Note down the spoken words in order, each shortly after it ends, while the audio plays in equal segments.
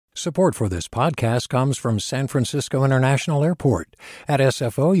Support for this podcast comes from San Francisco International Airport. At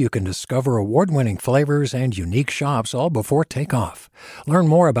SFO, you can discover award-winning flavors and unique shops all before takeoff. Learn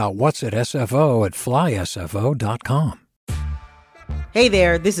more about what's at SFO at flysfo.com. Hey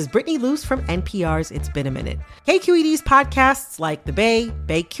there, this is Brittany Luce from NPR's It's Been a Minute. KQED's podcasts like The Bay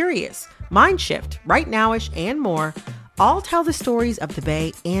Curious, Mindshift, Right Nowish, and more all tell the stories of the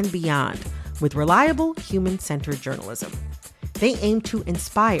Bay and beyond with reliable, human-centered journalism. They aim to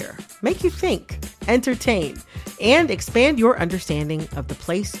inspire, make you think, entertain, and expand your understanding of the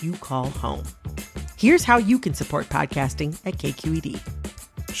place you call home. Here's how you can support podcasting at KQED.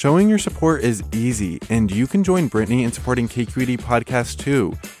 Showing your support is easy, and you can join Brittany in supporting KQED Podcast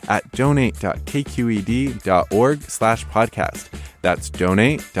too at donate.kqed.org/podcast. That's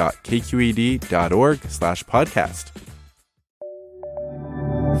donate.kqed.org/podcast.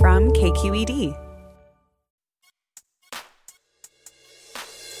 From KQED.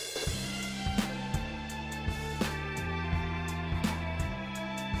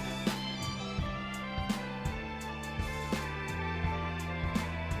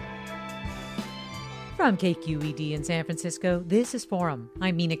 From KQED in San Francisco, this is Forum.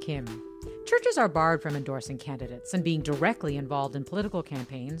 I'm Mina Kim. Churches are barred from endorsing candidates and being directly involved in political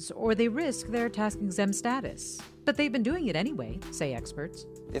campaigns, or they risk their tax-exempt status. But they've been doing it anyway, say experts.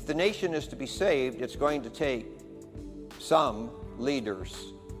 If the nation is to be saved, it's going to take some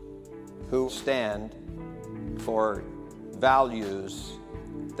leaders who stand for values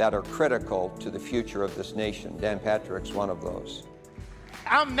that are critical to the future of this nation. Dan Patrick's one of those.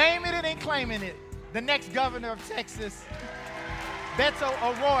 I'm naming it and claiming it. The next governor of Texas, Beto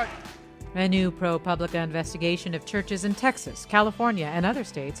O'Rourke. A new ProPublica investigation of churches in Texas, California, and other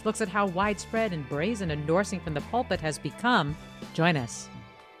states looks at how widespread and brazen endorsing from the pulpit has become. Join us.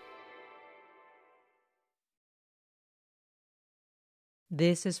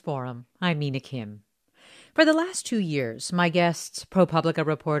 This is Forum. I'm Mina Kim. For the last 2 years, my guests, ProPublica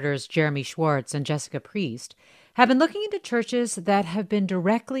reporters Jeremy Schwartz and Jessica Priest, have been looking into churches that have been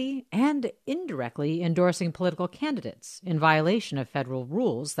directly and indirectly endorsing political candidates in violation of federal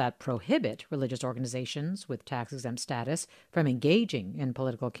rules that prohibit religious organizations with tax-exempt status from engaging in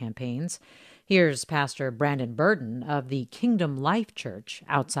political campaigns. Here's Pastor Brandon Burden of the Kingdom Life Church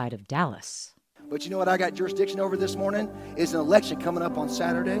outside of Dallas. But you know what I got jurisdiction over this morning? Is an election coming up on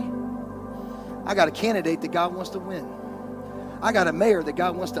Saturday. I got a candidate that God wants to win. I got a mayor that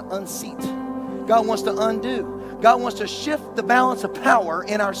God wants to unseat. God wants to undo. God wants to shift the balance of power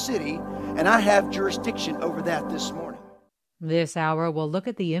in our city, and I have jurisdiction over that this morning. This hour, we'll look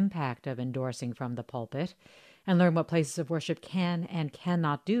at the impact of endorsing from the pulpit and learn what places of worship can and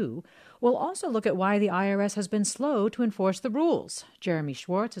cannot do. We'll also look at why the IRS has been slow to enforce the rules. Jeremy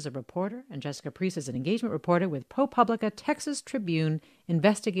Schwartz is a reporter, and Jessica Priest is an engagement reporter with ProPublica Texas Tribune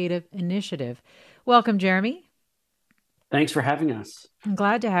Investigative Initiative. Welcome, Jeremy. Thanks for having us. I'm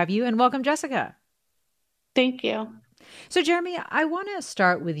glad to have you, and welcome, Jessica. Thank you. So, Jeremy, I want to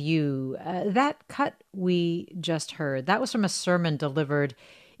start with you. That cut we just heard, that was from a sermon delivered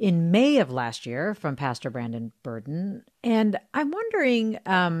in May of last year from Pastor Brandon Burden. And I'm wondering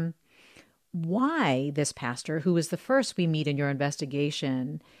why this pastor, who was the first we meet in your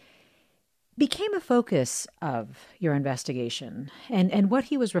investigation, became a focus of your investigation and what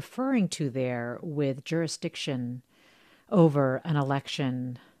he was referring to there with jurisdiction over an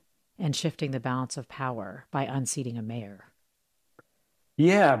election and shifting the balance of power by unseating a mayor.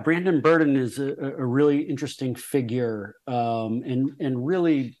 Yeah, Brandon Burden is a really interesting figure and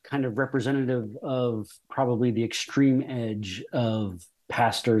really kind of representative of probably the extreme edge of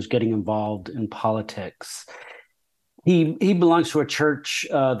pastors getting involved in politics. He belongs to a church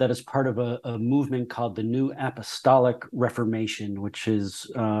that is part of a movement called the New Apostolic Reformation, which is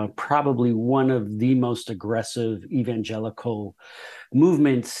probably one of the most aggressive evangelical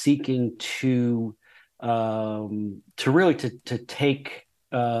movements seeking to take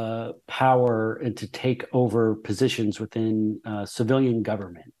power and to take over positions within civilian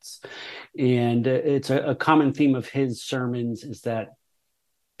governments. And it's a common theme of his sermons is that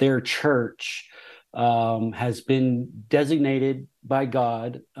their church has been designated by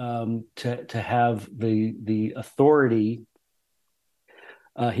God to have the authority.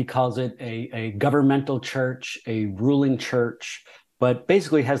 He calls it a governmental church, a ruling church, but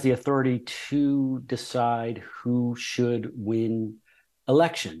basically has the authority to decide who should win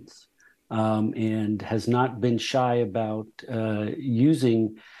elections, and has not been shy about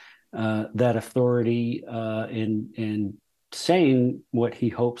using that authority and saying what he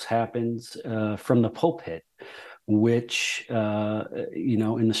hopes happens from the pulpit, which,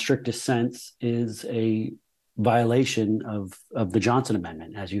 in the strictest sense, is a violation of the Johnson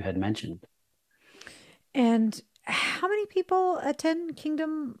Amendment, as you had mentioned. And how many people attend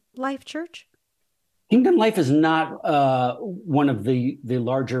Kingdom Life Church? Kingdom Life is not one of the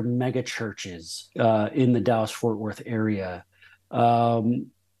larger mega churches in the Dallas-Fort Worth area,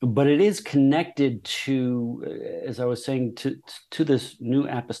 but it is connected to, as I was saying, to this new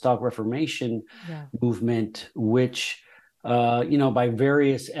Apostolic Reformation movement, which by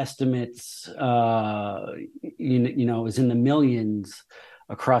various estimates, is in the millions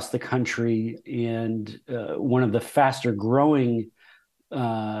across the country, and one of the faster growing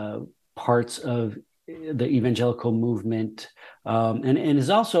parts of the evangelical movement, and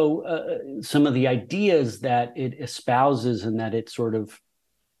is also some of the ideas that it espouses and that it sort of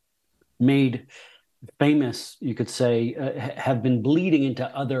made famous, you could say, have been bleeding into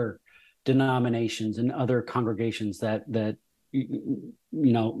other denominations and other congregations that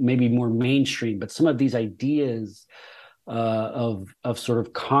maybe more mainstream, but some of these ideas of sort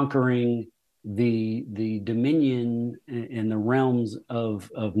of conquering the dominion and the realms of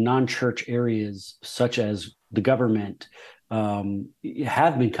non-church areas, such as the government,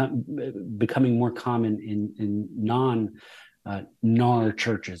 have becoming more common in non-NAR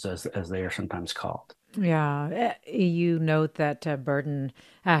churches, as they are sometimes called. Yeah, you note that Burton,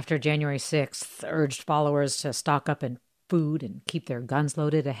 after January 6th, urged followers to stock up in food and keep their guns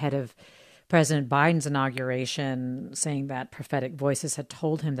loaded ahead of President Biden's inauguration, saying that prophetic voices had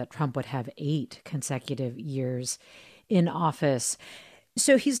told him that Trump would have 8 consecutive years in office.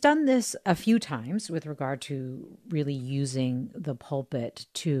 So he's done this a few times with regard to really using the pulpit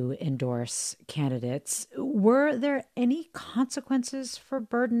to endorse candidates. Were there any consequences for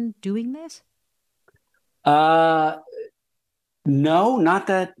Burton doing this? No, not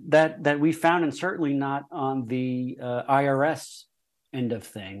that we found, and certainly not on the IRS end of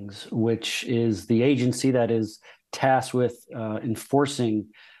things, which is the agency that is tasked with enforcing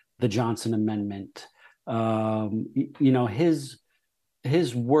the Johnson Amendment.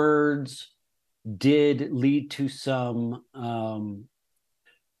 His words did lead to some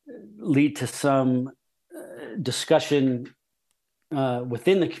discussion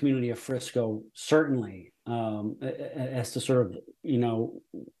within the community of Frisco, certainly, as to sort of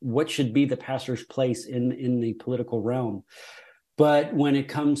what should be the pastor's place in the political realm. But when it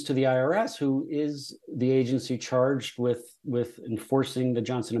comes to the IRS, who is the agency charged with enforcing the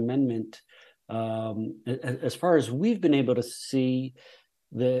Johnson Amendment, as far as we've been able to see,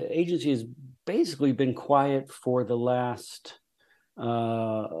 the agency has basically been quiet for the last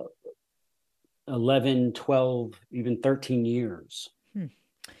 11, 12, even 13 years.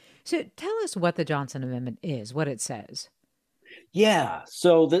 So tell us what the Johnson Amendment is, what it says. Yeah,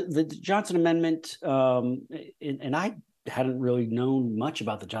 so the Johnson Amendment, and I hadn't really known much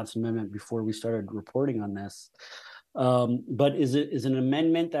about the Johnson Amendment before we started reporting on this, but is an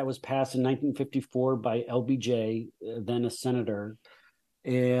amendment that was passed in 1954 by LBJ, then a senator,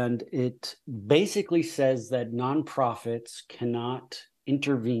 and it basically says that nonprofits cannot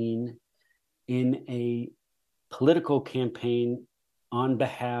intervene in a political campaign on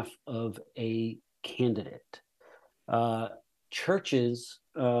behalf of a candidate. Churches,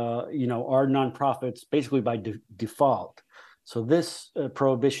 are nonprofits basically by default. So this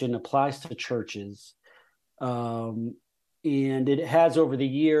prohibition applies to churches, and it has over the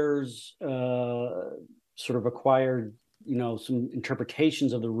years sort of acquired, some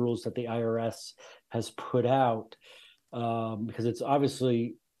interpretations of the rules that the IRS has put out, because it's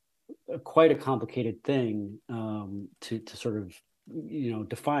obviously quite a complicated thing to sort of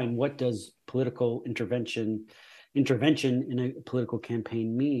define what does political intervention in a political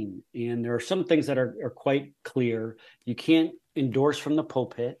campaign mean. And there are some things that are quite clear. You can't endorse from the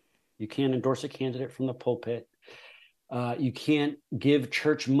pulpit. You can't endorse a candidate from the pulpit. You can't give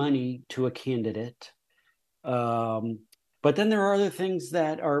church money to a candidate. But then there are other things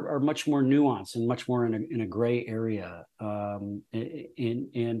that are much more nuanced and much more in a gray area.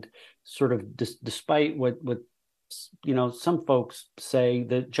 And sort of despite what some folks say,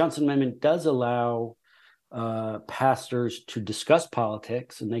 the Johnson Amendment does allow pastors to discuss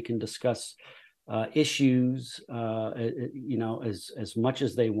politics, and they can discuss issues, as much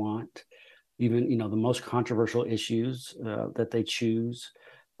as they want, even the most controversial issues that they choose.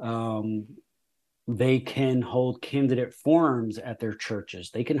 They can hold candidate forums at their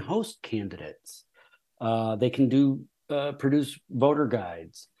churches. They can host candidates. They can produce voter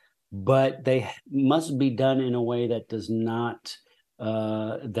guides, but they must be done in a way that does not.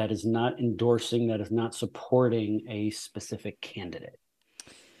 That is not endorsing, that is not supporting a specific candidate.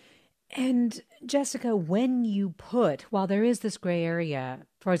 And Jessica, when you put, while there is this gray area,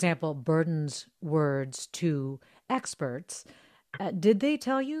 for example, Burden's words to experts, did they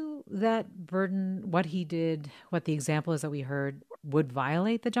tell you that Burden, what he did, what the example is that we heard, would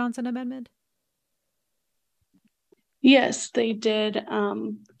violate the Johnson Amendment? Yes, they did.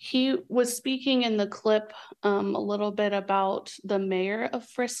 He was speaking in the clip a little bit about the mayor of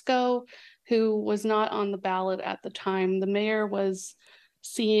Frisco, who was not on the ballot at the time. The mayor was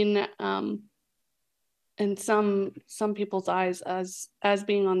seen in some people's eyes as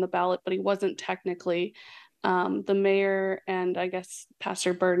being on the ballot, but he wasn't technically. The mayor and I guess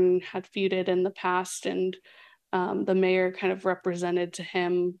Pastor Burden had feuded in the past, and the mayor kind of represented to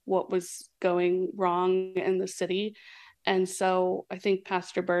him what was going wrong in the city. And so I think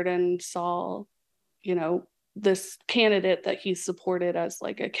Pastor Burden saw, this candidate that he supported as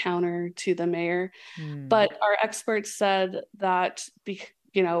like a counter to the mayor. But our experts said that,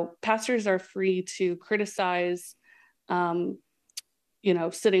 pastors are free to criticize,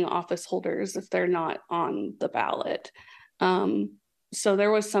 sitting office holders if they're not on the ballot. So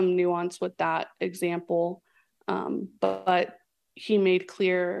there was some nuance with that example. But he made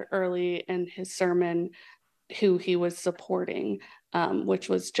clear early in his sermon who he was supporting, which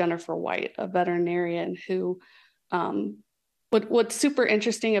was Jennifer White, a veterinarian who, what's super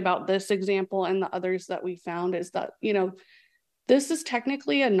interesting about this example and the others that we found is that, this is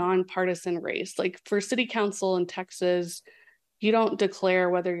technically a nonpartisan race. Like for city council in Texas, you don't declare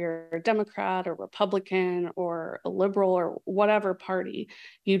whether you're a Democrat or Republican or a liberal or whatever party.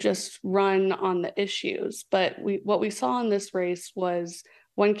 You just run on the issues. But what we saw in this race was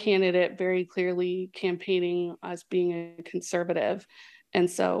one candidate very clearly campaigning as being a conservative. And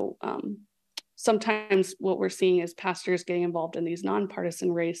so sometimes what we're seeing is pastors getting involved in these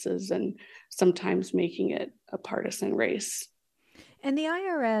nonpartisan races and sometimes making it a partisan race. And the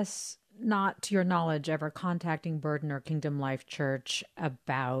IRS, not to your knowledge, ever contacting Burden or Kingdom Life Church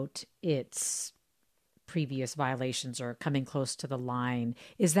about its previous violations or coming close to the line.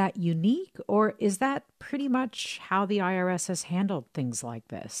 Is that unique, or is that pretty much how the IRS has handled things like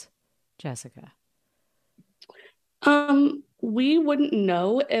this? Jessica? We wouldn't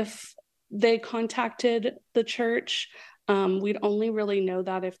know if they contacted the church. We'd only really know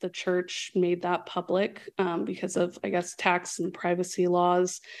that if the church made that public because of, I guess, tax and privacy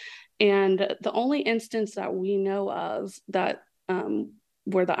laws. And the only instance that we know of that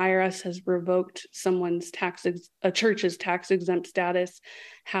where the IRS has revoked someone's a church's tax exempt status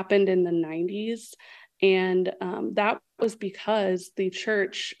happened in the 90s. And that was because the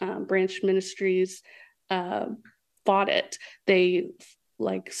church branch ministries fought it. They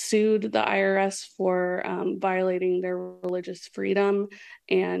sued the IRS for violating their religious freedom,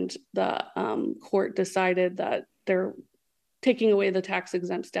 and the court decided that their taking away the tax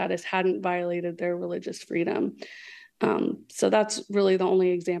exempt status hadn't violated their religious freedom. So that's really the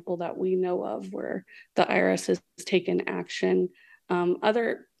only example that we know of where the IRS has taken action.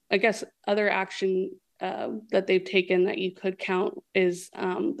 Other action that they've taken that you could count is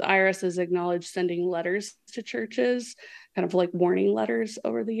the IRS has acknowledged sending letters to churches, kind of like warning letters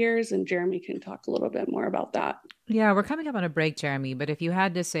over the years. And Jeremy can talk a little bit more about that. Yeah, we're coming up on a break, Jeremy, but if you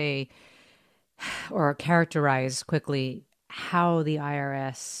had to say or characterize quickly how the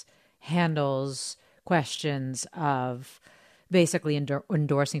IRS handles questions of basically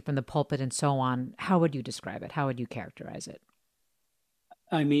endorsing from the pulpit and so on, how would you describe it? How would you characterize it?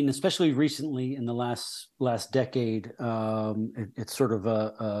 I mean, especially recently in the last decade, it's sort of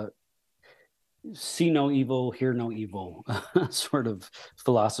a see no evil, hear no evil sort of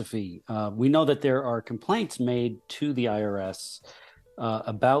philosophy. We know that there are complaints made to the IRS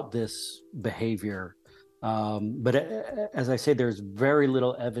about this behavior. But as I say, there's very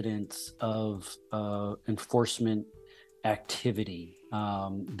little evidence of enforcement activity.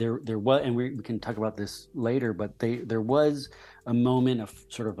 There was, and we can talk about this later, but there was a moment of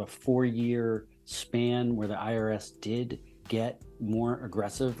sort of a 4-year span where the IRS did get more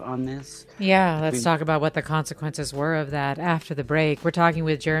aggressive on this. Yeah, let's talk about what the consequences were of that after the break. We're talking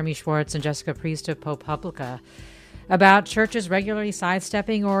with Jeremy Schwartz and Jessica Priest of ProPublica about churches regularly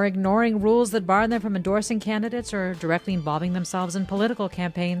sidestepping or ignoring rules that bar them from endorsing candidates or directly involving themselves in political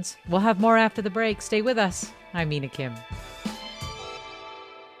campaigns. We'll have more after the break. Stay with us. I'm Mina Kim.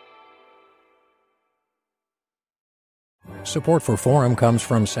 Support for Forum comes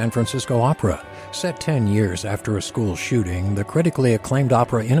from San Francisco Opera. Set 10 years after a school shooting, the critically acclaimed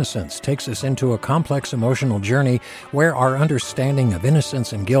opera Innocence takes us into a complex emotional journey where our understanding of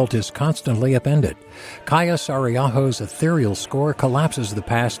innocence and guilt is constantly upended. Kaya Sariaho's ethereal score collapses the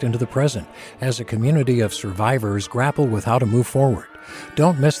past into the present as a community of survivors grapple with how to move forward.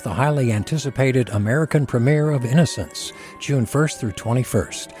 Don't miss the highly anticipated American premiere of Innocence, June 1st through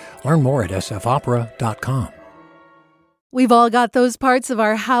 21st. Learn more at sfopera.com. We've all got those parts of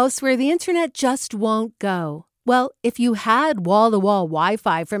our house where the internet just won't go. Well, if you had wall-to-wall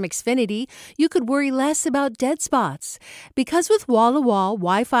Wi-Fi from Xfinity, you could worry less about dead spots. Because with wall-to-wall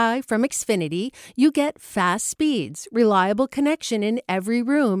Wi-Fi from Xfinity, you get fast speeds, reliable connection in every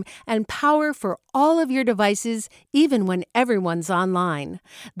room, and power for all of your devices, even when everyone's online.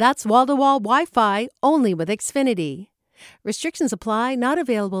 That's wall-to-wall Wi-Fi only with Xfinity. Restrictions apply, not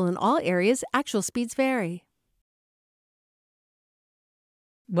available in all areas. Actual speeds vary.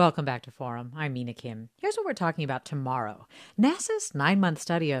 Welcome back to Forum. I'm Mina Kim. Here's what we're talking about tomorrow. NASA's 9-month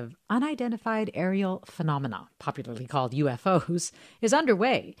study of unidentified aerial phenomena, popularly called UFOs, is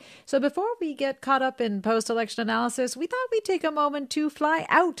underway. So before we get caught up in post-election analysis, we thought we'd take a moment to fly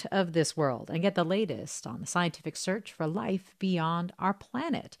out of this world and get the latest on the scientific search for life beyond our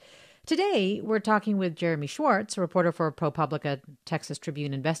planet. Today, we're talking with Jeremy Schwartz, a reporter for ProPublica, Texas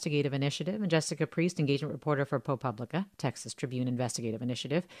Tribune Investigative Initiative, and Jessica Priest, engagement reporter for ProPublica, Texas Tribune Investigative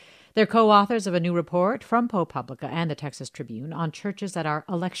Initiative. They're co-authors of a new report from ProPublica and the Texas Tribune on churches that are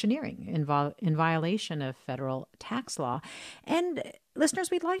electioneering in violation of federal tax law. And listeners,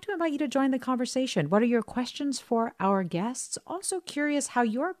 we'd like to invite you to join the conversation. What are your questions for our guests? Also curious how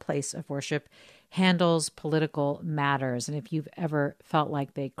your place of worship handles political matters, and if you've ever felt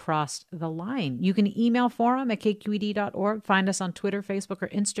like they crossed the line. You can email forum at kqed.org, find us on Twitter, Facebook, or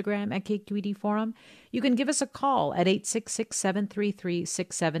Instagram at KQED Forum. You can give us a call at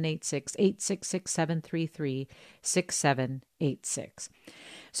 866-733-6786, 866-733-6786.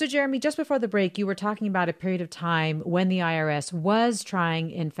 So, Jeremy, just before the break, you were talking about a period of time when the IRS was trying,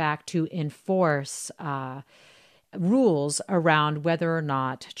 in fact, to enforce rules around whether or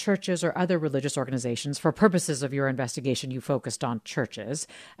not churches or other religious organizations, for purposes of your investigation, you focused on churches,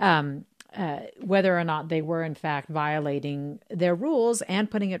 whether or not they were in fact violating their rules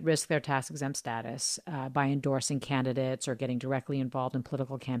and putting at risk their tax-exempt status by endorsing candidates or getting directly involved in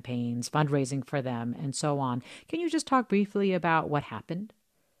political campaigns, fundraising for them, and so on. Can you just talk briefly about what happened?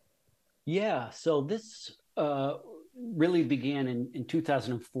 Yeah, so this really began in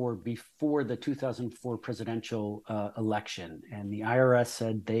 2004, before the 2004 presidential election. And the IRS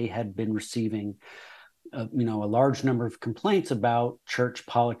said they had been receiving a large number of complaints about church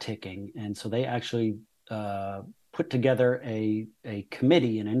politicking. And so they actually put together a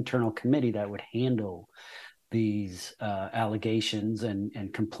committee, an internal committee that would handle these allegations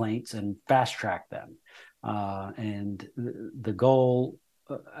and complaints and fast track them. And the goal,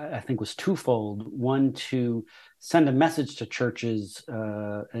 I think, was twofold. One, to send a message to churches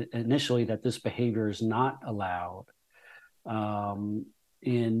initially that this behavior is not allowed,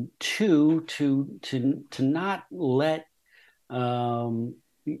 and two, to not let the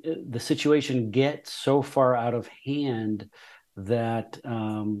situation get so far out of hand that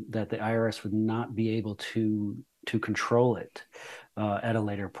that the IRS would not be able to control it at a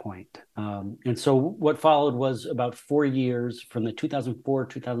later point. And so what followed was about 4 years from the 2004,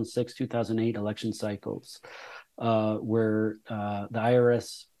 2006, 2008 election cycles, where the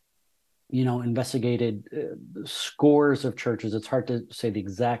IRS, investigated scores of churches. It's hard to say the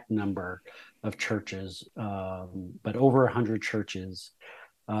exact number of churches, but over 100 churches.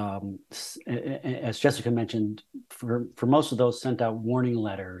 As Jessica mentioned, for most of those, sent out warning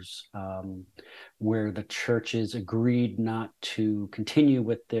letters where the churches agreed not to continue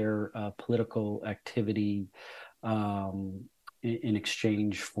with their political activity in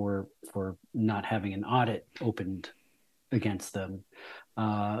exchange for not having an audit opened against them.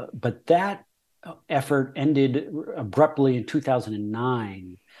 But that effort ended abruptly in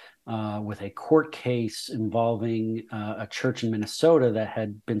 2009. With a court case involving a church in Minnesota that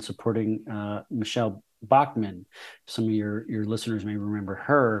had been supporting Michelle Bachmann. Some of your listeners may remember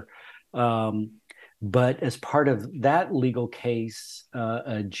her. But as part of that legal case,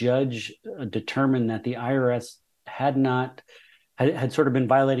 a judge determined that the IRS had sort of been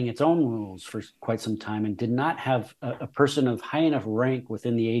violating its own rules for quite some time and did not have a person of high enough rank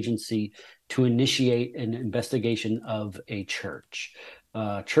within the agency to initiate an investigation of a church.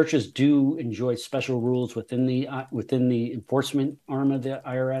 Churches do enjoy special rules within the enforcement arm of the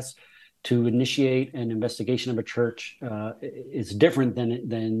IRS to initiate an investigation of a church is different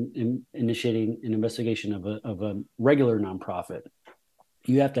than initiating an investigation of a regular nonprofit.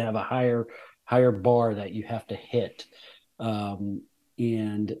 You have to have a higher bar that you have to hit, and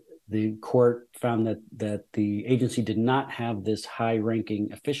the court found that the agency did not have this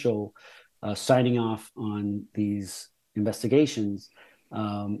high-ranking official signing off on these investigations,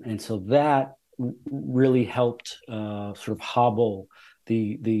 and so that really helped sort of hobble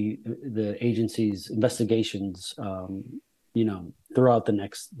the agency's investigations, throughout the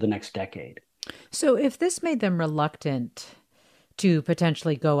next decade. So, if this made them reluctant to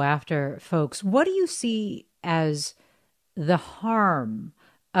potentially go after folks, what do you see as the harm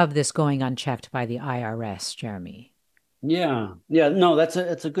of this going unchecked by the IRS, Jeremy? Yeah, no, that's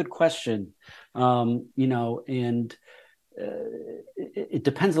a good question. And it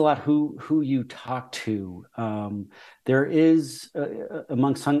depends a lot who you talk to. There is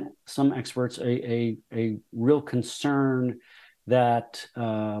among some experts a real concern that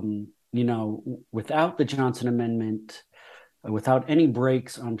without the Johnson Amendment, without any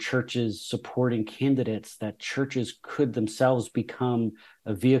brakes on churches supporting candidates, that churches could themselves become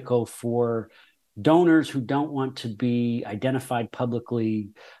a vehicle for donors who don't want to be identified publicly,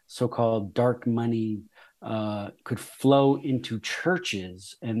 so-called dark money, could flow into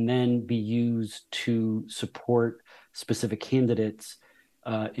churches and then be used to support specific candidates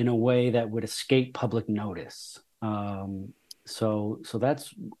in a way that would escape public notice. So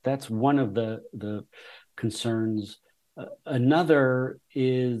that's one of the concerns. Another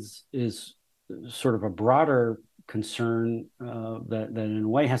is sort of a broader concern that in a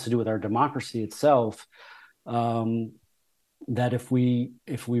way has to do with our democracy itself. That if we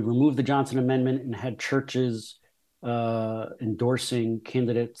remove the Johnson Amendment and had churches endorsing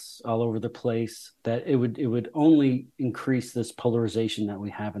candidates all over the place, that it would only increase this polarization that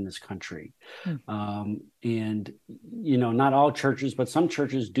we have in this country. And not all churches, but some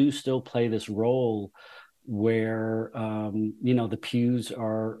churches do still play this role where the pews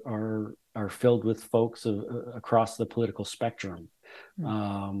are filled with folks across the political spectrum.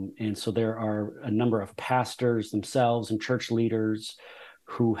 And so there are a number of pastors themselves and church leaders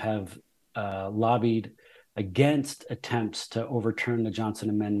who have lobbied against attempts to overturn the Johnson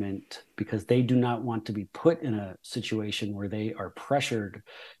Amendment because they do not want to be put in a situation where they are pressured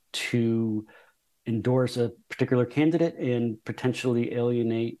to endorse a particular candidate and potentially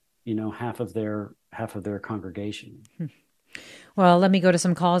alienate, half of their congregation. Well, let me go to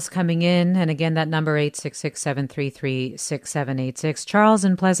some calls coming in. And again, that number 866-733-6786. Charles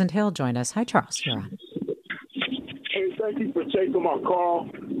in Pleasant Hill, join us. Hi, Charles. You're on. Hey, thank you for taking my call.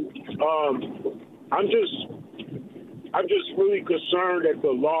 I'm just really concerned that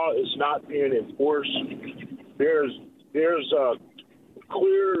the law is not being enforced. There's a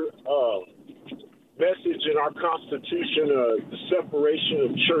clear message in our Constitution of the separation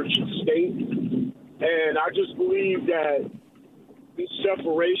of church and state. And I just believe that this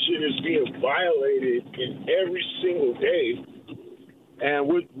separation is being violated in every single day. And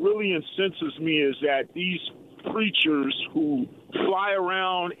what really incenses me is that these preachers who fly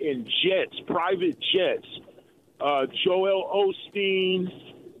around in jets, private jets, Joel Osteen,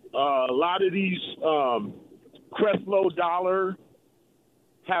 a lot of these, Creflo Dollar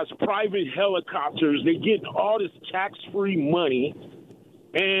has private helicopters. They get all this tax-free money,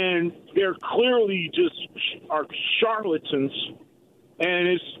 and they're clearly just are charlatans.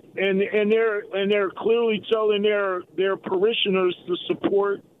 And they're clearly telling their parishioners to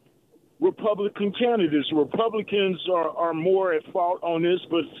support Republican candidates. Republicans are more at fault on this,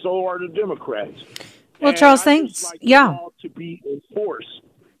 but so are the Democrats. Well, Charles, thanks. Yeah. To be enforced.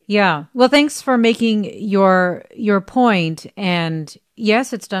 Yeah. Well, thanks for making your point. And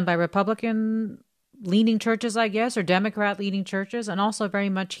yes, it's done by Republican-leaning churches, I guess, or Democrat-leaning churches, and also very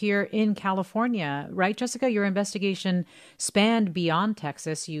much here in California. Right, Jessica? Your investigation spanned beyond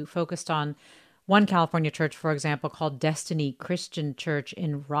Texas. You focused on one California church, for example, called Destiny Christian Church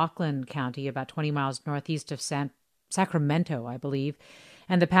in Rockland County, about 20 miles northeast of Sacramento, I believe.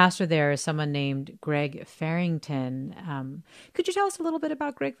 And the pastor there is someone named Greg Farrington. Could you tell us a little bit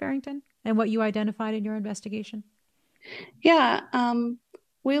about Greg Farrington and what you identified in your investigation? Yeah,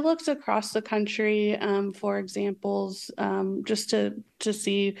 we looked across the country for examples, just to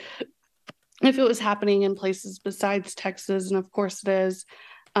see if it was happening in places besides Texas, and of course it is.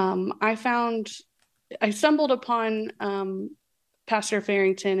 I stumbled upon Pastor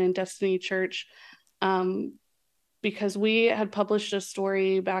Farrington and Destiny Church because we had published a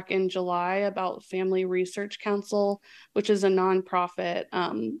story back in July about Family Research Council, which is a nonprofit,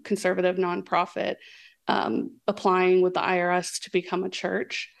 conservative nonprofit, applying with the IRS to become a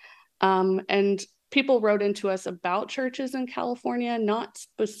church. And people wrote into us about churches in California, not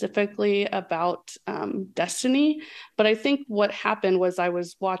specifically about Destiny. But I think what happened was I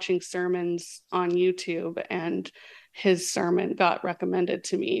was watching sermons on YouTube, and his sermon got recommended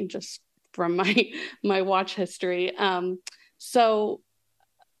to me just from my watch history. So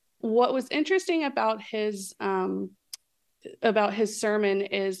what was interesting about his sermon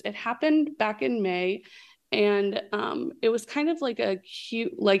is it happened back in May. And it was kind of like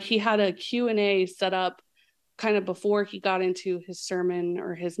he had a Q&A set up kind of before he got into his sermon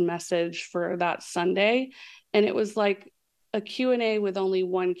or his message for that Sunday. And it was like a Q&A with only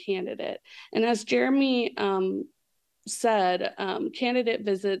one candidate. And as Jeremy said, candidate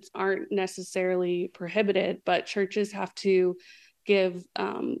visits aren't necessarily prohibited, but churches have to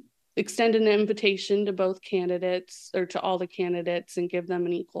extend an invitation to both candidates or to all the candidates and give them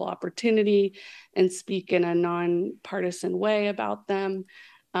an equal opportunity and speak in a nonpartisan way about them,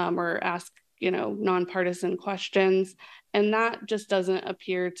 or ask, nonpartisan questions. And that just doesn't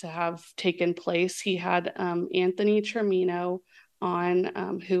appear to have taken place. He had Anthony Trimino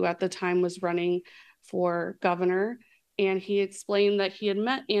on, who at the time was running for governor. And he explained that he had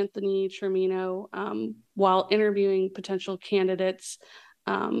met Anthony Trimino while interviewing potential candidates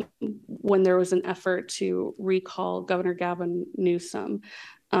when there was an effort to recall Governor Gavin Newsom.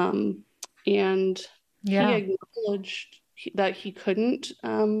 And he acknowledged that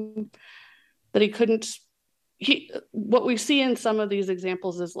what we see in some of these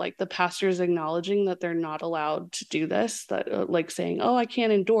examples is like the pastors acknowledging that they're not allowed to do this, that like saying, oh, I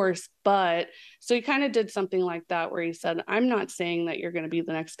can't endorse, but so he kind of did something like that where he said, I'm not saying that you're going to be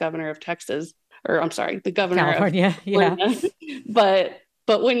the next governor of Texas, or I'm sorry, the governor California. of California. Yeah.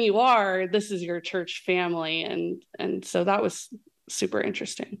 But when you are, this is your church family. And so that was super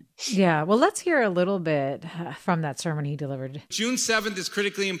interesting. Yeah. Well, let's hear a little bit from that sermon he delivered. June 7th is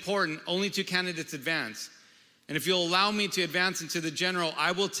critically important. Only 2 candidates advance. And if you'll allow me to advance into the general,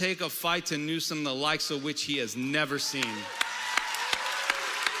 I will take a fight to Newsom the likes of which he has never seen.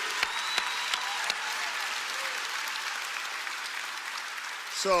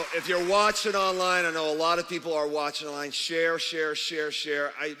 So if you're watching online, I know a lot of people are watching online, share.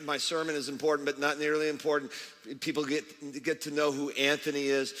 My sermon is important, but not nearly important. People get to know who Anthony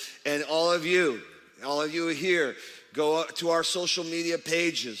is. And all of you here, go to our social media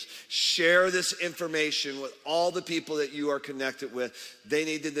pages, share this information with all the people that you are connected with. They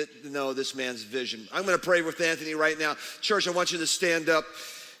need to know this man's vision. I'm going to pray with Anthony right now. Church, I want you to stand up,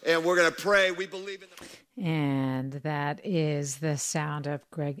 and we're going to pray. We believe in And that is the sound of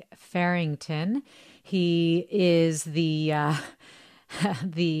Greg Farrington. He is the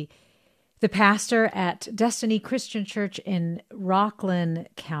pastor at Destiny Christian Church in Rockland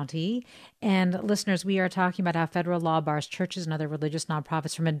County. And listeners, we are talking about how federal law bars churches and other religious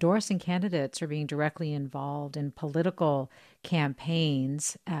nonprofits from endorsing candidates or being directly involved in political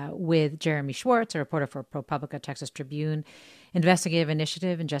campaigns with Jeremy Schwartz, a reporter for ProPublica Texas Tribune, Investigative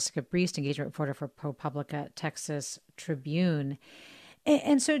Initiative, and Jessica Priest, engagement reporter for ProPublica Texas Tribune.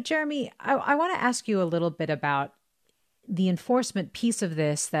 And so, Jeremy, I want to ask you a little bit about the enforcement piece of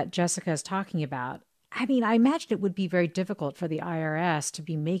this that Jessica is talking about. I mean, I imagine it would be very difficult for the IRS to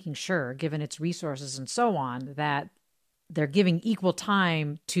be making sure, given its resources and so on, that they're giving equal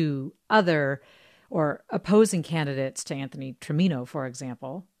time to other or opposing candidates to Anthony Trimino, for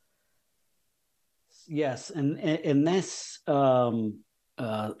example. Yes, and this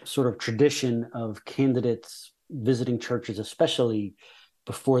sort of tradition of candidates visiting churches, especially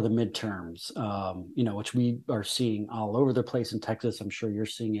before the midterms, which we are seeing all over the place in Texas. I'm sure you're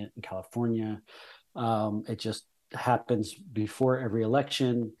seeing it in California. It just happens before every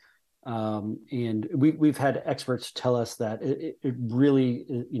election. And we've had experts tell us that it really,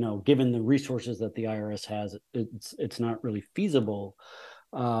 given the resources that the IRS has, it's not really feasible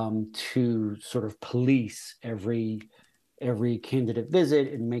to sort of police every candidate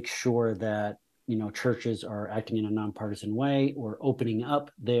visit and make sure that churches are acting in a nonpartisan way or opening up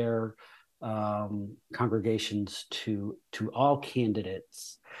their congregations to all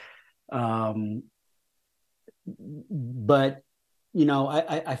candidates. But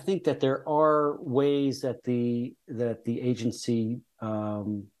I think that there are ways that the agency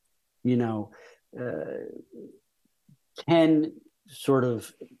can sort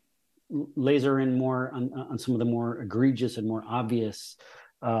of laser in more on some of the more egregious and more obvious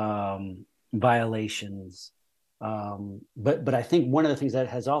violations. But I think one of the things that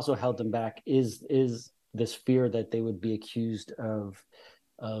has also held them back is this fear that they would be accused of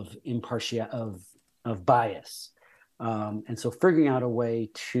bias. And so figuring out a way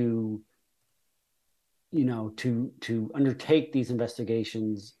to to undertake these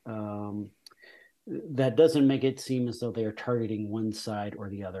investigations, that doesn't make it seem as though they are targeting one side or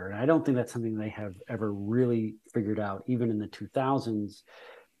the other. And I don't think that's something they have ever really figured out. Even in the 2000s,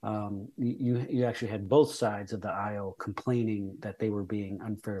 you actually had both sides of the aisle complaining that they were being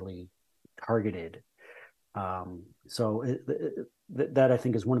unfairly targeted. So that I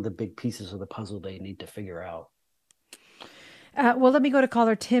think is one of the big pieces of the puzzle they need to figure out. Well, let me go to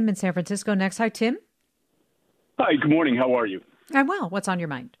caller Tim in San Francisco next. Hi, Tim. Hi, good morning. How are you? I'm well. What's on your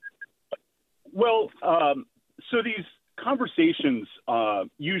mind? Well, so these conversations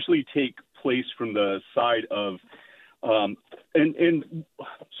usually take place from the side of,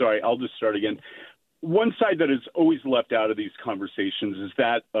 sorry, I'll just start again. One side that is always left out of these conversations is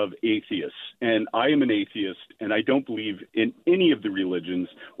that of atheists. And I am an atheist, and I don't believe in any of the religions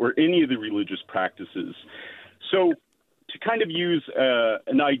or any of the religious practices. So to kind of use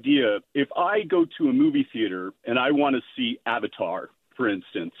an idea, if I go to a movie theater and I want to see Avatar, for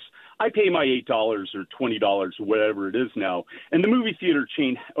instance, I pay my $8 or $20 or whatever it is now, and the movie theater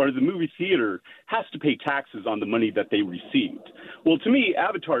chain or the movie theater has to pay taxes on the money that they received. Well, to me,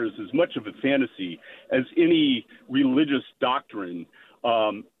 Avatar is as much of a fantasy as any religious doctrine,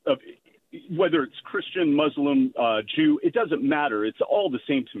 of whether it's Christian, Muslim, Jew, it doesn't matter. It's all the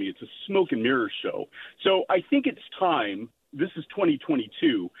same to me. It's a smoke and mirror show. So I think it's time, this is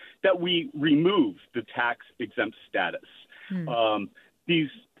 2022, that we remove the tax-exempt status. These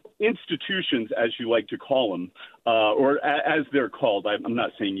institutions, as you like to call them, or as they're called, I'm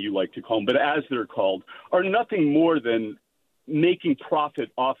not saying you like to call them, but as they're called, are nothing more than making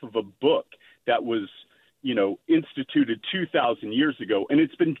profit off of a book that was, instituted 2,000 years ago, and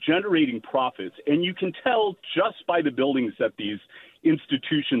it's been generating profits. And you can tell just by the buildings that these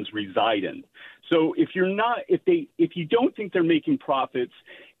institutions reside in. So if you don't think they're making profits,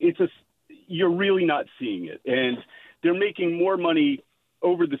 you're really not seeing it. And they're making more money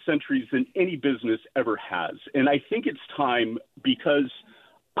over the centuries than any business ever has. And I think it's time, because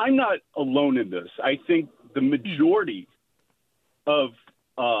I'm not alone in this. I think the majority of,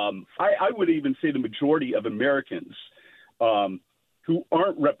 I would even say the majority of Americans who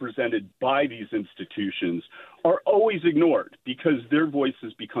aren't represented by these institutions are always ignored because their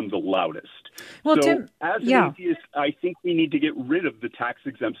voices become the loudest. Well, so Tim, as an atheist, I think we need to get rid of the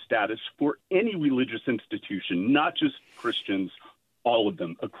tax-exempt status for any religious institution, not just Christians, all of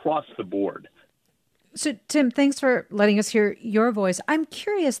them, across the board. So, Tim, thanks for letting us hear your voice. I'm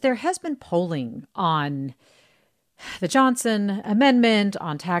curious, there has been polling on the Johnson Amendment,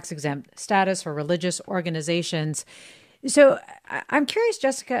 on tax-exempt status for religious organizations. So I'm curious,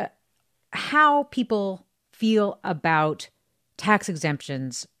 Jessica, how people feel about tax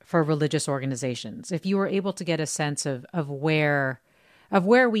exemptions for religious organizations. If you were able to get a sense of where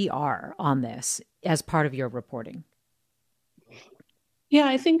we are on this as part of your reporting. Yeah,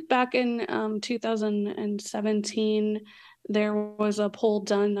 I think back in 2017, there was a poll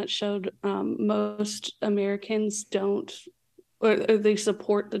done that showed most Americans they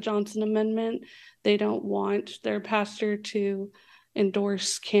support the Johnson Amendment. They don't want their pastor to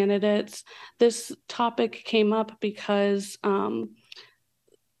endorse candidates. This topic came up because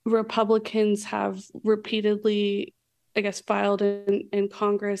Republicans have repeatedly, filed in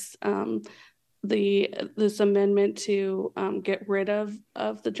Congress this amendment to get rid of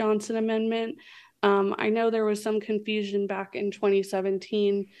the Johnson Amendment. I know there was some confusion back in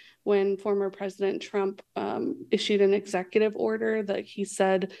 2017 when former President Trump issued an executive order that he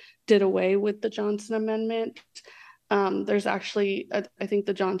said did away with the Johnson Amendment. There's actually, I think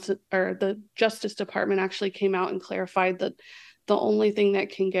the Justice Department actually came out and clarified that the only thing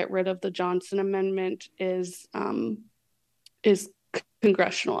that can get rid of the Johnson Amendment is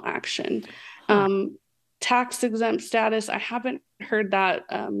congressional action. Tax exempt status, I haven't heard that.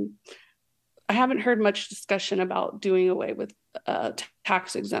 I haven't heard much discussion about doing away with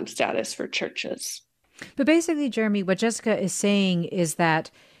tax exempt status for churches. But basically, Jeremy, what Jessica is saying is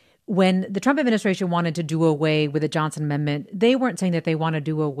that when the Trump administration wanted to do away with the Johnson Amendment, they weren't saying that they want to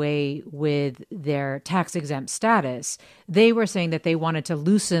do away with their tax exempt status. They were saying that they wanted to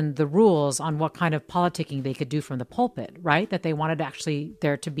loosen the rules on what kind of politicking they could do from the pulpit, right? That they wanted actually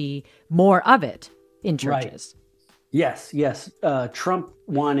there to be more of it in churches. Right. Yes. Trump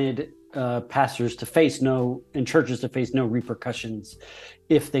wanted pastors to face and churches to face no repercussions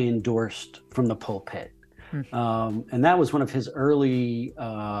if they endorsed from the pulpit. And that was one of his early,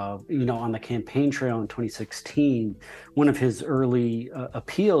 on the campaign trail in 2016, one of his early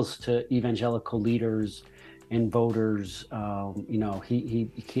appeals to evangelical leaders and voters.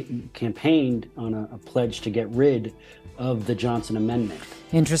 He campaigned on a pledge to get rid of the Johnson Amendment.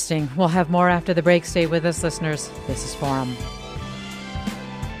 Interesting. We'll have more after the break. Stay with us, listeners. This is Forum.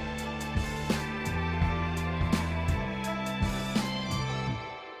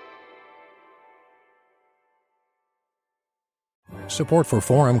 Support for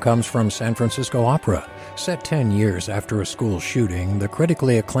Forum comes from San Francisco Opera. Set 10 years after a school shooting, the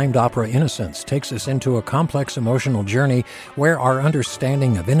critically acclaimed opera Innocence takes us into a complex emotional journey where our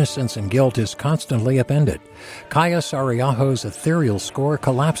understanding of innocence and guilt is constantly upended. Kaya Sariaho's ethereal score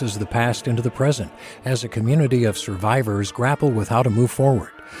collapses the past into the present as a community of survivors grapple with how to move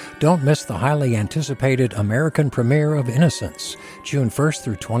forward. Don't miss the highly anticipated American premiere of Innocence, June 1st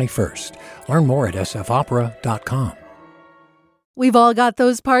through 21st. Learn more at sfopera.com. We've all got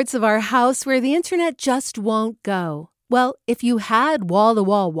those parts of our house where the internet just won't go. Well, if you had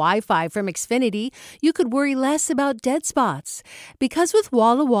wall-to-wall Wi-Fi from Xfinity, you could worry less about dead spots. Because with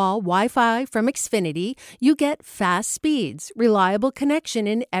wall-to-wall Wi-Fi from Xfinity, you get fast speeds, reliable connection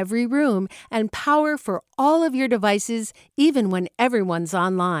in every room, and power for all of your devices, even when everyone's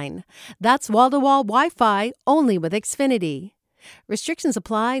online. That's wall-to-wall Wi-Fi only with Xfinity. Restrictions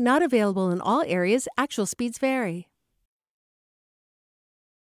apply, not available in all areas. Actual speeds vary.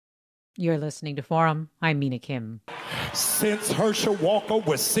 You're listening to Forum. I'm Mina Kim. Since Herschel Walker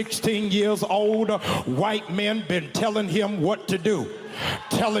was 16 years old, white men been telling him what to do.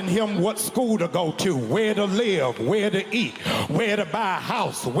 Telling him what school to go to, where to live, where to eat, where to buy a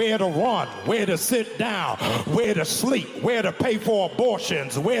house, where to run, where to sit down, where to sleep, where to pay for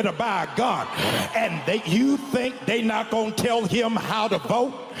abortions, where to buy a gun. And you think they not gonna tell him how to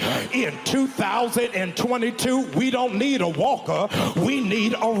vote? In 2022, we don't need a walker, we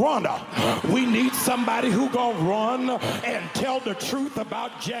need a runner. We need somebody who gonna run and tell the truth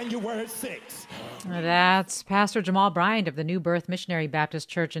about January 6th. That's Pastor Jamal Bryant of the New Birth Missionary Baptist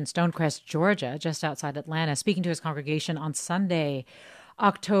Church in Stonecrest, Georgia, just outside Atlanta, speaking to his congregation on Sunday,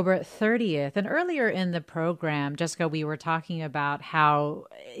 October 30th. And earlier in the program, Jessica, we were talking about how,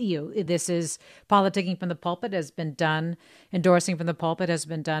 this is politicking from the pulpit has been done, endorsing from the pulpit has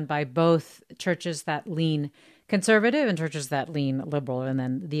been done by both churches that lean conservative and churches that lean liberal, and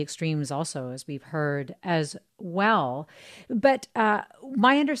then the extremes also, as we've heard as well. But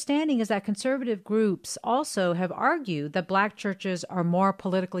my understanding is that conservative groups also have argued that Black churches are more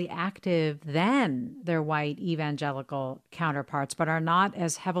politically active than their white evangelical counterparts, but are not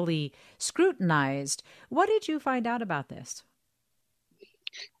as heavily scrutinized. What did you find out about this?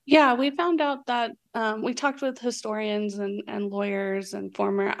 Yeah, we found out that we talked with historians and lawyers and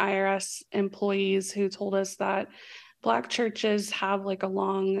former IRS employees who told us that Black churches have like a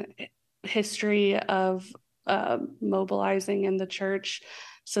long history of mobilizing in the church.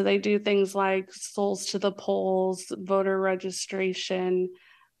 So they do things like souls to the polls, voter registration,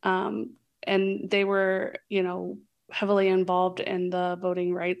 and they were, heavily involved in the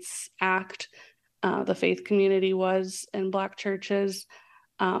Voting Rights Act. The faith community was in Black churches.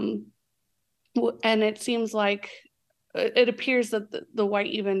 And it seems like it appears that the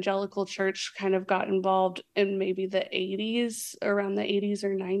white evangelical church kind of got involved in maybe the 80s, around the 80s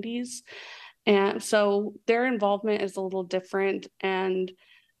or 90s. And so their involvement is a little different. And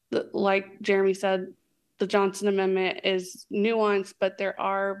like Jeremy said, the Johnson Amendment is nuanced, but there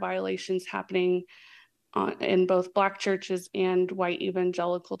are violations happening in both Black churches and white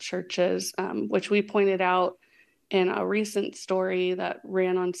evangelical churches, which we pointed out in a recent story that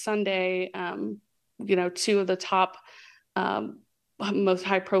ran on Sunday. Two of the top most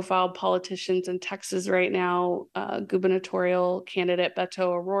high-profile politicians in Texas right now, gubernatorial candidate Beto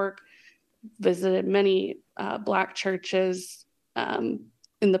O'Rourke, visited many Black churches in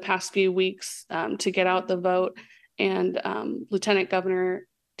the past few weeks to get out the vote. And Lieutenant Governor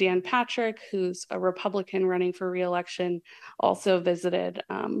Dan Patrick, who's a Republican running for re-election, also visited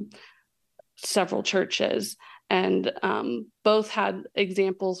several churches. And both had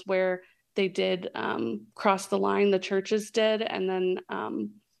examples where they did cross the line, the churches did. And then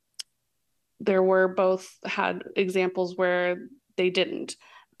both had examples where they didn't.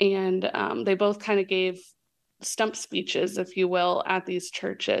 And they both kind of gave stump speeches, if you will, at these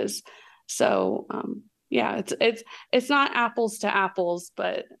churches. So it's not apples to apples,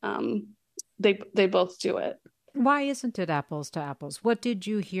 but they both do it. Why isn't it apples to apples? What did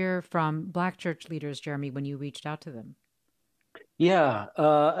you hear from Black church leaders, Jeremy, when you reached out to them? Yeah,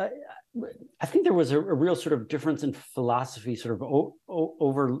 I think there was a real sort of difference in philosophy, sort of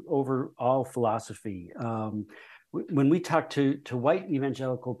overall philosophy. When we talked to white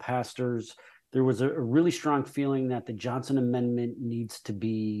evangelical pastors, there was a really strong feeling that the Johnson Amendment needs to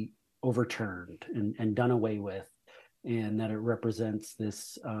be overturned and done away with, and that it represents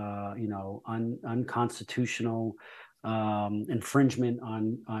this, unconstitutional infringement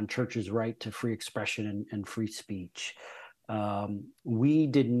on churches' right to free expression and free speech. We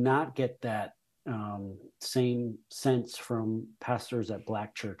did not get that same sense from pastors at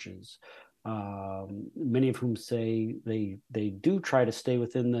Black churches, many of whom say they do try to stay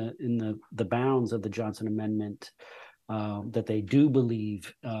within the bounds of the Johnson Amendment, that they do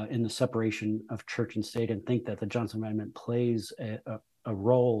believe in the separation of church and state, and think that the Johnson Amendment plays a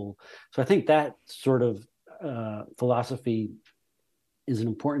role. So I think that sort of philosophy is an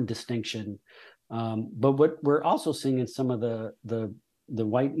important distinction. But what we're also seeing in some of the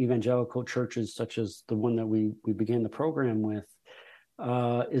white evangelical churches, such as the one that we began the program with,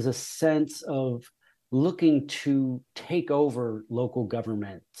 is a sense of looking to take over local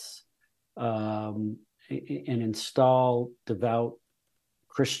governments and install devout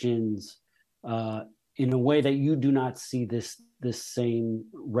Christians in a way that you do not see this same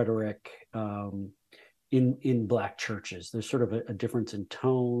rhetoric in Black churches. There's sort of a difference in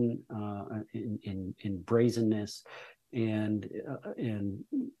tone, in brazenness, and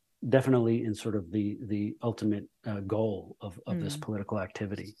definitely in sort of the ultimate goal of this political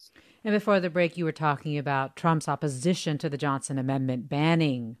activity. And before the break, you were talking about Trump's opposition to the Johnson Amendment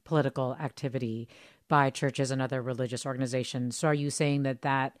banning political activity by churches and other religious organizations. So are you saying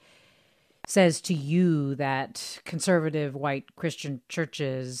that says to you that conservative white Christian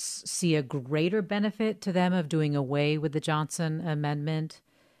churches see a greater benefit to them of doing away with the Johnson Amendment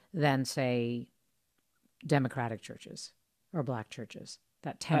than, say, Democratic churches or Black churches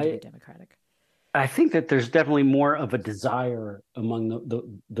that tend to be Democratic? I think that there's definitely more of a desire among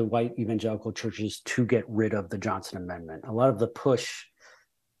the white evangelical churches to get rid of the Johnson Amendment. A lot of the push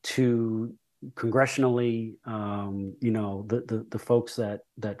to congressionally, the folks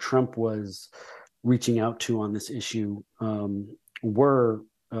that Trump was reaching out to on this issue were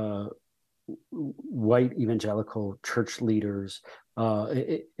white evangelical church leaders.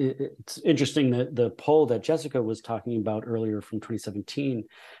 It's interesting that the poll that Jessica was talking about earlier from 2017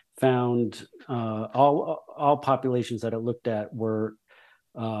 found all populations that it looked at were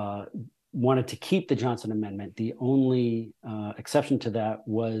wanted to keep the Johnson Amendment. The only exception to that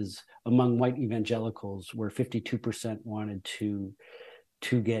was among white evangelicals, where 52% wanted to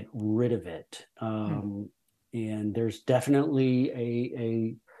get rid of it. And there's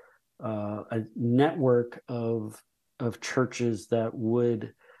definitely a network of churches that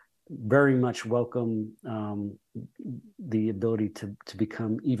would very much welcome the ability to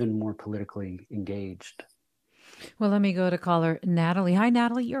become even more politically engaged. Well, let me go to caller Natalie. Hi,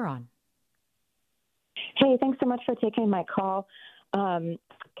 Natalie, you're on. Hey, thanks so much for taking my call. Can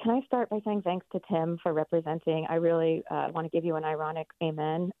I start by saying thanks to Tim for representing? I really want to give you an ironic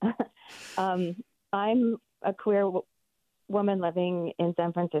amen. I'm a queer woman living in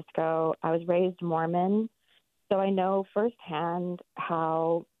San Francisco. I was raised Mormon, so I know firsthand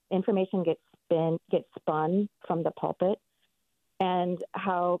how information gets spun from the pulpit, and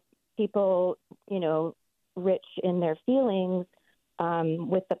how people, rich in their feelings,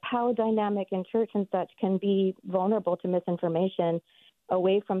 with the power dynamic in church and such, can be vulnerable to misinformation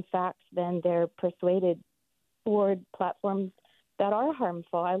away from facts. Then they're persuaded toward platforms that are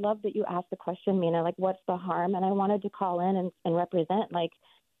harmful. I love that you asked the question, Mina, like, what's the harm? And I wanted to call in and represent, like,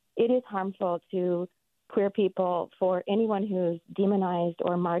 it is harmful to queer people, for anyone who's demonized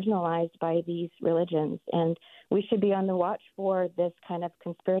or marginalized by these religions. And we should be on the watch for this kind of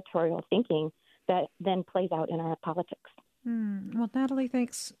conspiratorial thinking that then plays out in our politics. Well, Natalie,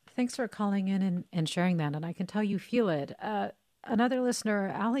 thanks for calling in and sharing that. And I can tell you feel it. Another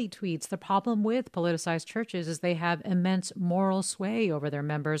listener, Ali, tweets, the problem with politicized churches is they have immense moral sway over their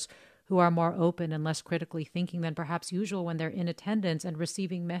members, who are more open and less critically thinking than perhaps usual when they're in attendance and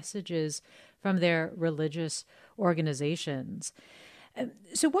receiving messages from their religious organizations.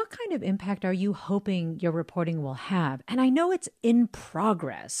 So what kind of impact are you hoping your reporting will have? And I know it's in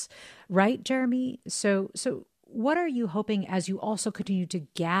progress, right, Jeremy? So what are you hoping, as you also continue to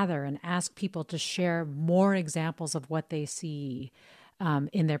gather and ask people to share more examples of what they see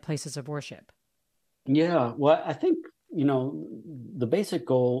in their places of worship? Yeah, well, I think, the basic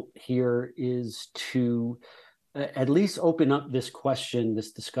goal here is to at least open up this question,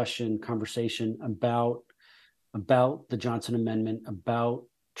 this discussion, conversation about the Johnson Amendment, about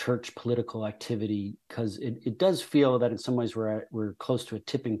church political activity, because it does feel that in some ways we're close to a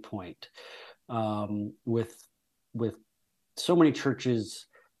tipping point with so many churches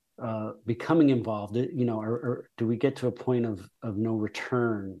becoming involved. Or do we get to a point of no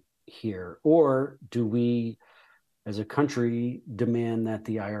return here, or do we, as a country, demand that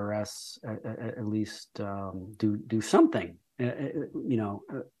the IRS at least do something,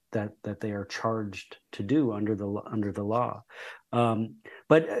 that they are charged to do under the law.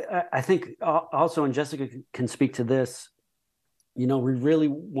 But I think also, and Jessica can speak to this, we really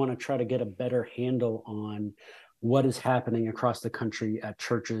want to try to get a better handle on what is happening across the country at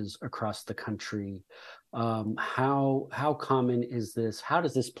churches across the country. How common is this? How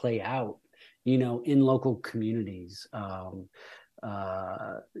does this play out, in local communities?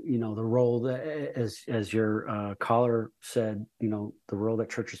 The role that, as your caller said, the role that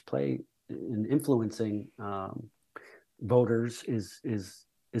churches play in influencing voters is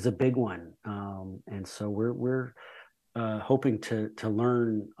a big one, and so we're hoping to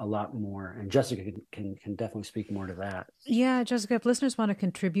learn a lot more. And Jessica can definitely speak more to that. Yeah, Jessica, if listeners want to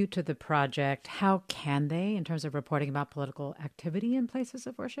contribute to the project, how can they, in terms of reporting about political activity in places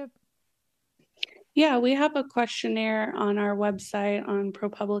of worship? Yeah, we have a questionnaire on our website on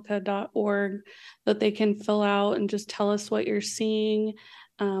propublica.org that they can fill out and just tell us what you're seeing.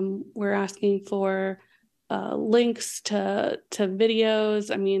 We're asking for links to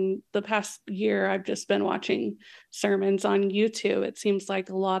videos. I mean, the past year, I've just been watching sermons on YouTube. It seems like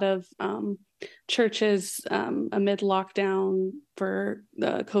a lot of churches amid lockdown for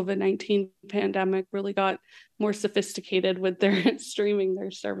the COVID-19 pandemic really got more sophisticated with their streaming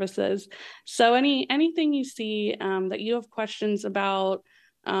their services. So anything you see that you have questions about,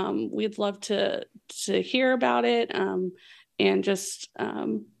 we'd love to hear about it, and just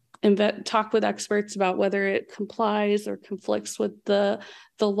talk with experts about whether it complies or conflicts with the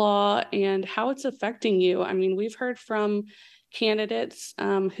law and how it's affecting you. I mean, we've heard from candidates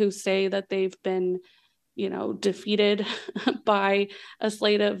who say that they've been defeated by a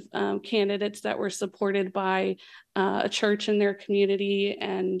slate of candidates that were supported by a church in their community,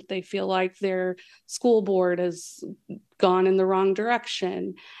 and they feel like their school board has gone in the wrong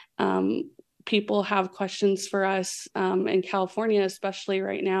direction. People have questions for us in California, especially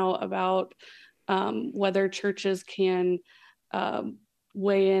right now, about whether churches can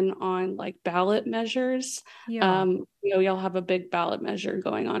weigh in on like ballot measures. Yeah. Y'all have a big ballot measure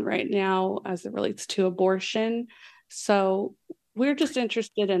going on right now as it relates to abortion. So we're just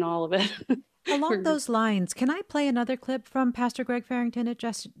interested in all of it. Along those lines, can I play another clip from Pastor Greg Farrington at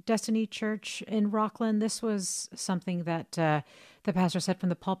Destiny Church in Rockland? This was something that the pastor said from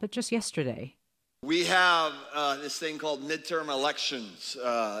the pulpit just yesterday. We have this thing called midterm elections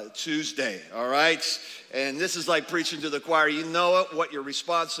Tuesday, all right? And this is like preaching to the choir. You know what your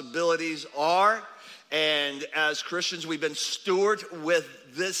responsibilities are. And as Christians, we've been steward with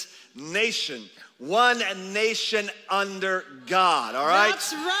this nation. One nation under God, all right?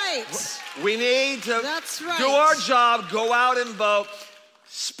 That's right. We need to do our job, go out and vote,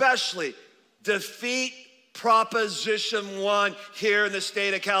 especially defeat Proposition 1 here in the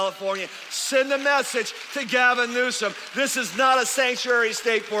state of California. Send a message to Gavin Newsom. This is not a sanctuary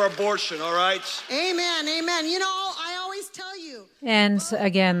state for abortion, all right? Amen, amen. I always tell you. And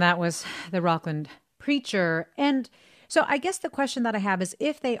again, that was the Rockland preacher. And so I guess the question that I have is,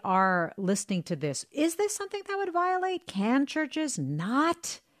 if they are listening to this, is this something that would violate? Can churches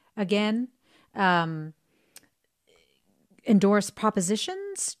not, again, endorse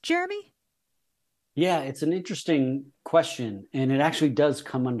propositions, Jeremy? Yeah, it's an interesting question, and it actually does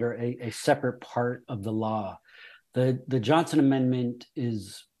come under a separate part of the law. The Johnson Amendment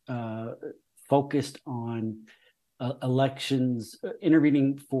is focused on elections,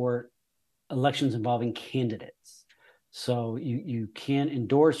 intervening for elections involving candidates. So you can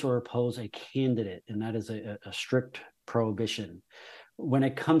endorse or oppose a candidate, and that is a strict prohibition. When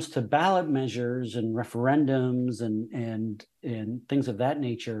it comes to ballot measures and referendums and things of that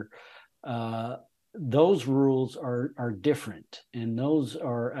nature, those rules are different, and those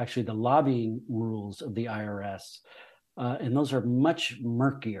are actually the lobbying rules of the IRS, and those are much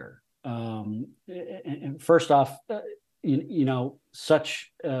murkier. And first off,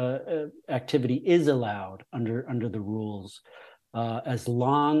 such activity is allowed under the rules as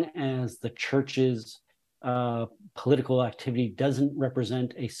long as the church's political activity doesn't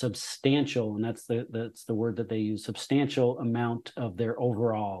represent a substantial, and that's the word that they use, substantial amount of their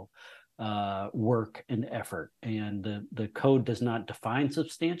overall work and effort. And the code does not define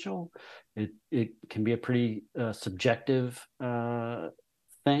substantial. It can be a pretty subjective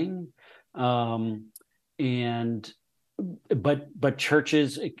thing. But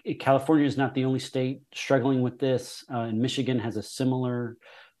churches, California is not the only state struggling with this. And Michigan has a similar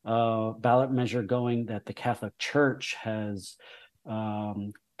ballot measure going, that the Catholic Church has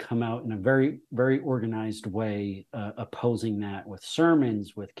come out in a very, very organized way, opposing that with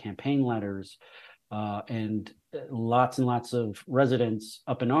sermons, with campaign letters, and lots of residents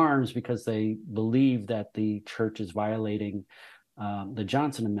up in arms because they believe that the church is violating the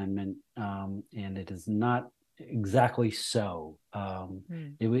Johnson Amendment, and it is not exactly so.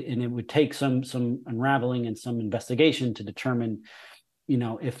 It would take some unraveling and some investigation to determine,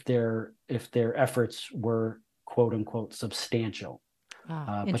 if their efforts were quote unquote substantial.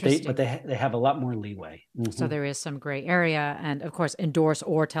 But they have a lot more leeway. Mm-hmm. So there is some gray area, and of course endorse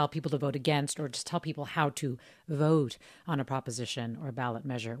or tell people to vote against, or just tell people how to vote on a proposition or ballot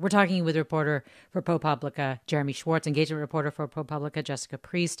measure. We're talking with reporter for ProPublica Jeremy Schwartz, engagement reporter for ProPublica Jessica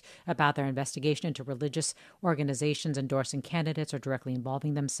Priest, about their investigation into religious organizations endorsing candidates or directly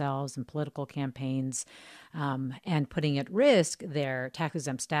involving themselves in political campaigns, and putting at risk their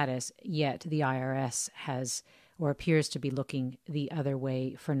tax-exempt status. Yet the IRS has or appears to be looking the other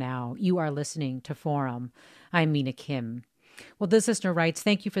way for now. You are listening to Forum. I'm Mina Kim. Well, this listener writes,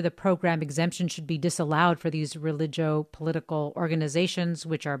 thank you for the program. Exemption should be disallowed for these religio-political organizations,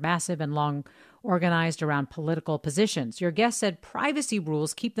 which are massive and long organized around political positions. Your guest said privacy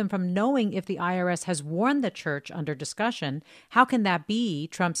rules keep them from knowing if the IRS has warned the church under discussion. How can that be?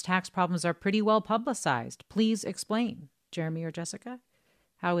 Trump's tax problems are pretty well publicized. Please explain. Jeremy or Jessica?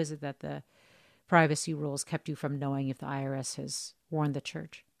 How is it that the privacy rules kept you from knowing if the IRS has warned the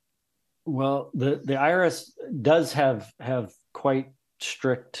church? Well, the IRS does have quite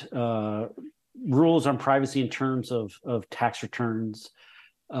strict rules on privacy in terms of tax returns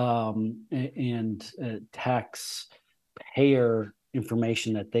and taxpayer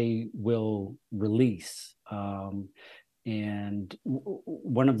information that they will release. And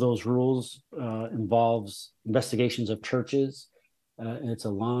one of those rules involves investigations of churches. It's a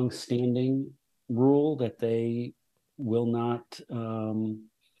long-standing rule that they will not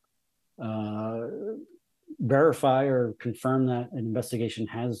verify or confirm that an investigation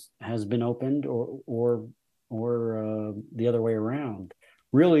has been opened, or the other way around.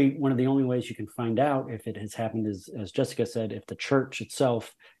 Really, one of the only ways you can find out if it has happened is, as Jessica said, if the church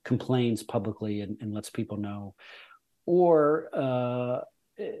itself complains publicly and lets people know, or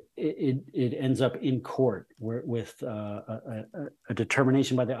it ends up in court with a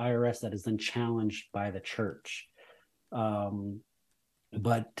determination by the IRS that is then challenged by the church.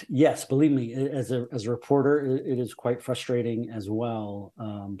 But yes, believe me, as a reporter, it is quite frustrating as well.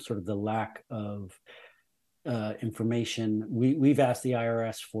 Sort of the lack of information. We've asked the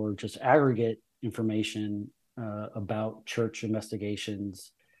IRS for just aggregate information about church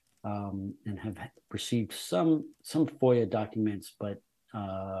investigations, and have received some FOIA documents, but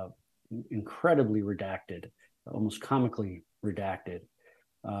incredibly redacted, almost comically redacted.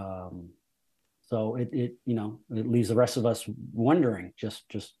 So it leaves the rest of us wondering just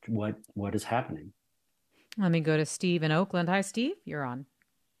what is happening. Let me go to Steve in Oakland. Hi, Steve. You're on.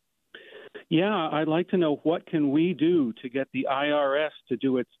 Yeah, I'd like to know, what can we do to get the IRS to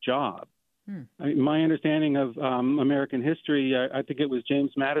do its job? My understanding of American history, I think it was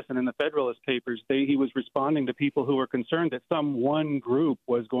James Madison in the Federalist Papers. He was responding to people who were concerned that some one group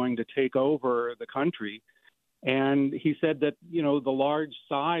was going to take over the country. And he said that, the large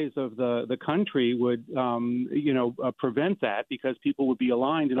size of the country would, prevent that, because people would be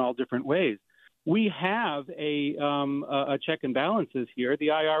aligned in all different ways. We have a check and balances here, the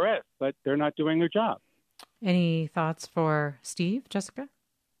IRS, but they're not doing their job. Any thoughts for Steve, Jessica?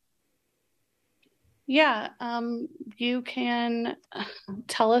 Yeah, you can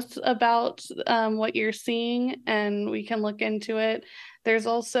tell us about what you're seeing, and we can look into it. There's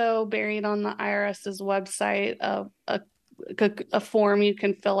also buried on the IRS's website a form you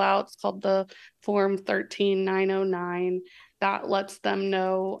can fill out. It's called the Form 13909. That lets them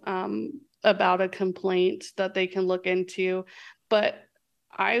know about a complaint that they can look into. But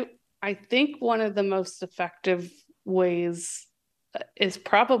I think one of the most effective ways is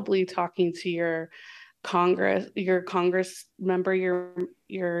probably talking to your Congress member,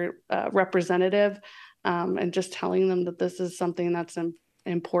 your representative, and just telling them that this is something that's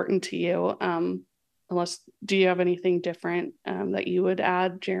important to you. Do you have anything different that you would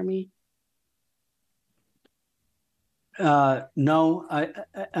add, Jeremy? No,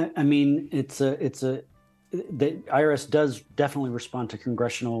 I mean, the IRS does definitely respond to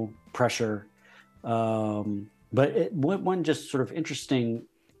congressional pressure. But one just sort of interesting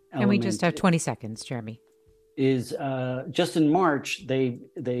element. And we just have 20 seconds, Jeremy. Is just in March, they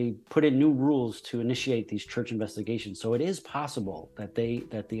put in new rules to initiate these church investigations. So it is possible that the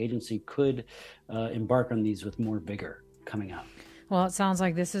agency could embark on these with more vigor coming up. Well, it sounds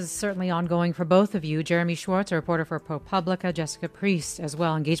like this is certainly ongoing for both of you. Jeremy Schwartz, a reporter for ProPublica, Jessica Priest, as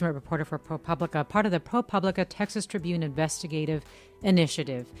well, engagement reporter for ProPublica, part of the ProPublica Texas Tribune Investigative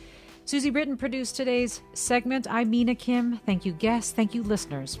Initiative. Susie Britton produced today's segment. I'm Mina Kim. Thank you, guests. Thank you,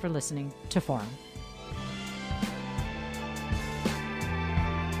 listeners, for listening to Forum.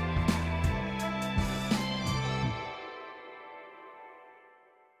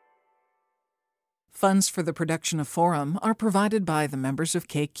 Funds for the production of Forum are provided by the members of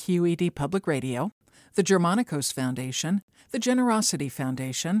KQED Public Radio, the Germanicos Foundation, the Generosity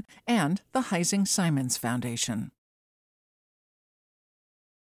Foundation, and the Heising Simons Foundation.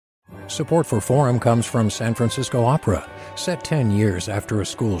 Support for Forum comes from San Francisco Opera. Set 10 years after a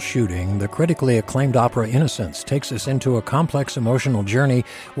school shooting, the critically acclaimed opera Innocence takes us into a complex emotional journey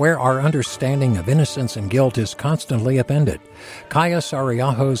where our understanding of innocence and guilt is constantly upended. Kaya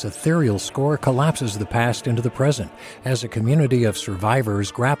Sariaho's ethereal score collapses the past into the present as a community of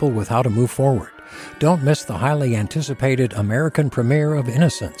survivors grapple with how to move forward. Don't miss the highly anticipated American premiere of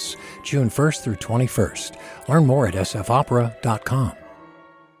Innocence, June 1st through 21st. Learn more at sfopera.com.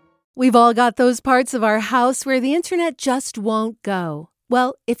 We've all got those parts of our house where the internet just won't go.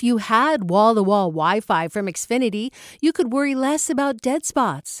 Well, if you had wall-to-wall Wi-Fi from Xfinity, you could worry less about dead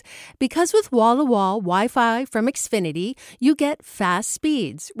spots. Because with wall-to-wall Wi-Fi from Xfinity, you get fast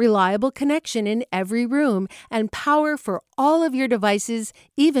speeds, reliable connection in every room, and power for all of your devices,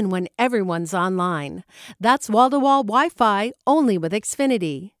 even when everyone's online. That's wall-to-wall Wi-Fi only with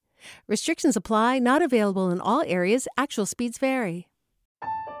Xfinity. Restrictions apply, not available in all areas. Actual speeds vary.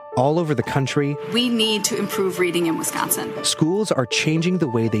 All over the country, we need to improve reading in Wisconsin. Schools are changing the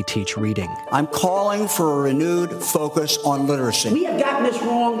way they teach reading. I'm calling for a renewed focus on literacy. We have gotten this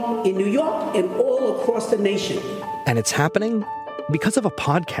wrong in New York and all across the nation. And it's happening because of a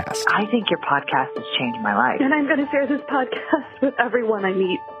podcast. I think your podcast has changed my life. And I'm going to share this podcast with everyone I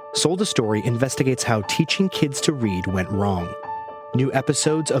meet. Sold a Story investigates how teaching kids to read went wrong. New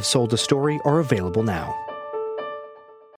episodes of Sold a Story are available now.